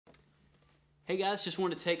Hey guys, just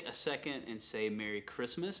wanted to take a second and say Merry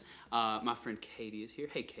Christmas. My friend Katie is here.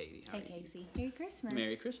 Hey Katie. Hey Casey. Merry Christmas.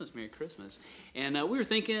 Merry Christmas, Merry Christmas. And we were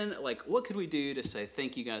thinking, like, what could we do to say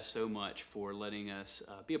thank you guys so much for letting us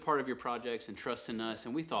be a part of your projects and trusting us.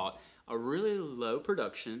 And we thought a really low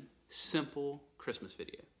production, simple Christmas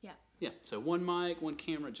video. Yeah. Yeah, so one mic, one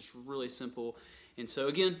camera, just really simple. And so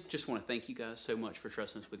again, just want to thank you guys so much for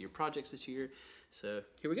trusting us with your projects this year. So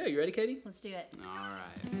here we go. You ready, Katie? Let's do it. All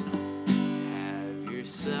right. Have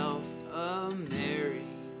yourself a merry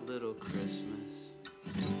little Christmas.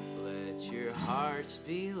 Let your hearts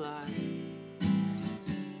be light.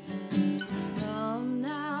 From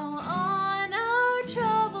now on, our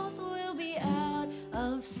troubles will be out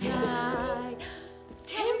of sight.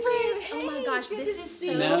 Temperance! Oh my gosh, this is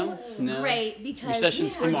so great because your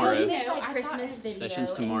session's we're tomorrow. doing this like Christmas video.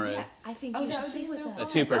 Session's tomorrow. And I think you should sing with us. A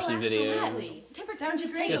two-person video. Absolutely. Temperance, don't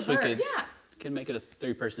just take Guess a we verse. could make it a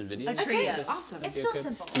three-person video. A trio. Guess Awesome. that'd It's be still okay.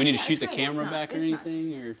 simple. Do we need to Yeah, shoot it's the great. camera It's back or not.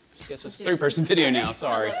 anything? Or I guess it's a three-person video now.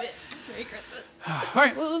 Sorry. I love it. Merry Christmas. All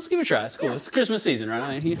right, well, let's give it a try. It's cool. It's Christmas season,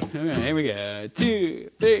 right? Okay, here we go. 2,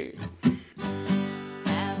 3.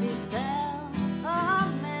 Have yourself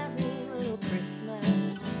a merry little Christmas.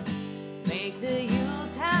 Make the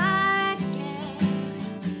Yuletide gay.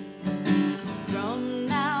 From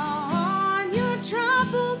now on, your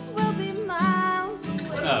troubles will be miles away.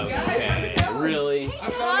 Oh, okay. Really? I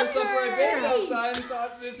found this upright bass outside and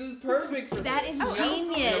thought this is perfect for That this. is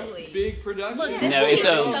genius. Big production. Look, this No, will it's be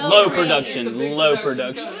a so low great. production. It's a big Low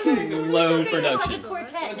production. production. Low It's like a production.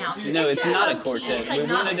 quartet now. No, it's not a low-key. quartet. It's like We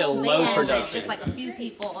not wanted a full low band, but production. It's just like a few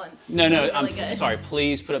people. And No, really I'm good. sorry.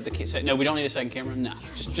 Please put up the case. No, we don't need a second camera. No,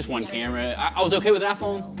 just one camera. I was okay with an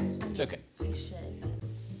iPhone. It's okay. We should.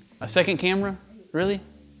 A second camera? Really?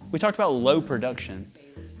 We talked about low production.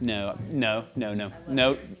 No.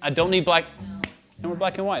 I don't need black. No, we're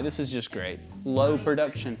black and white. This is just great. Low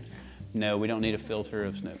production. No, we don't need a filter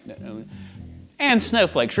of snow. No. And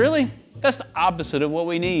snowflakes. Really? That's the opposite of what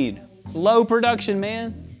we need. Low production,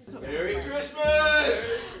 man. Merry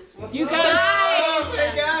Christmas! You guys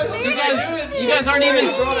aren't even.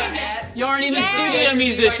 You aren't even studio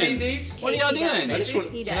musicians. What are y'all doing?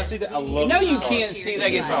 He does. No, you can't see that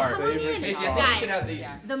guitar.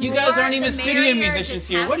 Guys, You guys aren't even studio musicians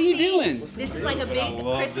here. What are you doing? This is like a big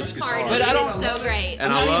Christmas party. But I don't- It's so great.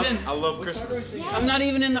 And I'm I love Christmas. I'm not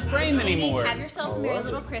even in the frame anymore. Have yourself a merry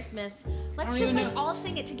little Christmas. Let's don't just even like know. all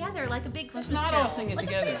sing it together like a big Let's Christmas not carol. all sing it Like a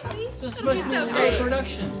together. baby. This is supposed to be So low great.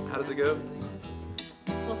 production. How does it go?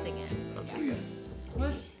 We'll sing it. Okay.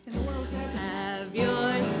 What in the world is happening? Have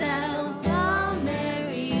yourself a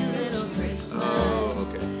merry little Christmas. Oh,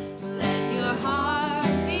 okay. Let your heart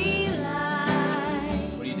be light.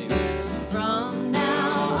 What do you do? From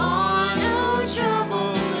now on, no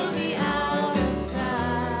troubles will be out of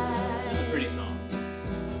sight. Pretty song.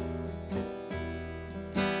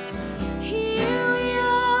 Here we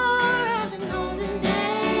are as in golden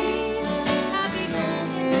days, happy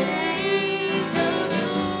golden days of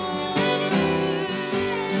yore.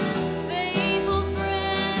 Faithful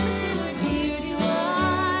friends who are dear to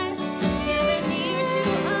us, gathered near to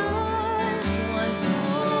us once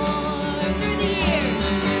more. Through the years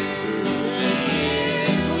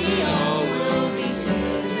we all will be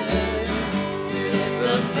together.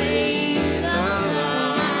 The fates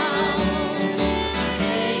allow.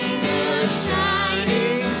 Hang a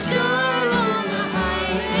shining star on the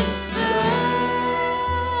highest bough,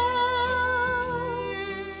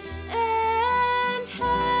 and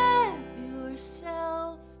have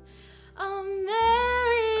yourself a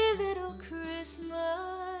merry little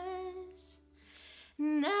Christmas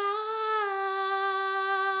now.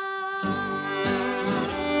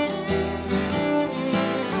 A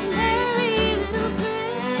merry little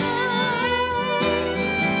Christmas.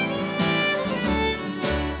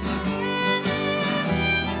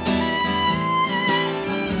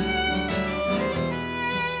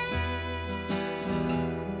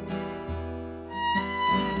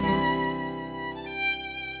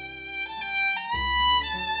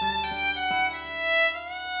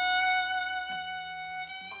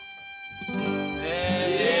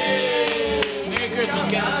 Merry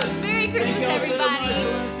Christmas, guys. Merry Christmas,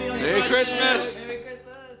 everybody. Merry Christmas!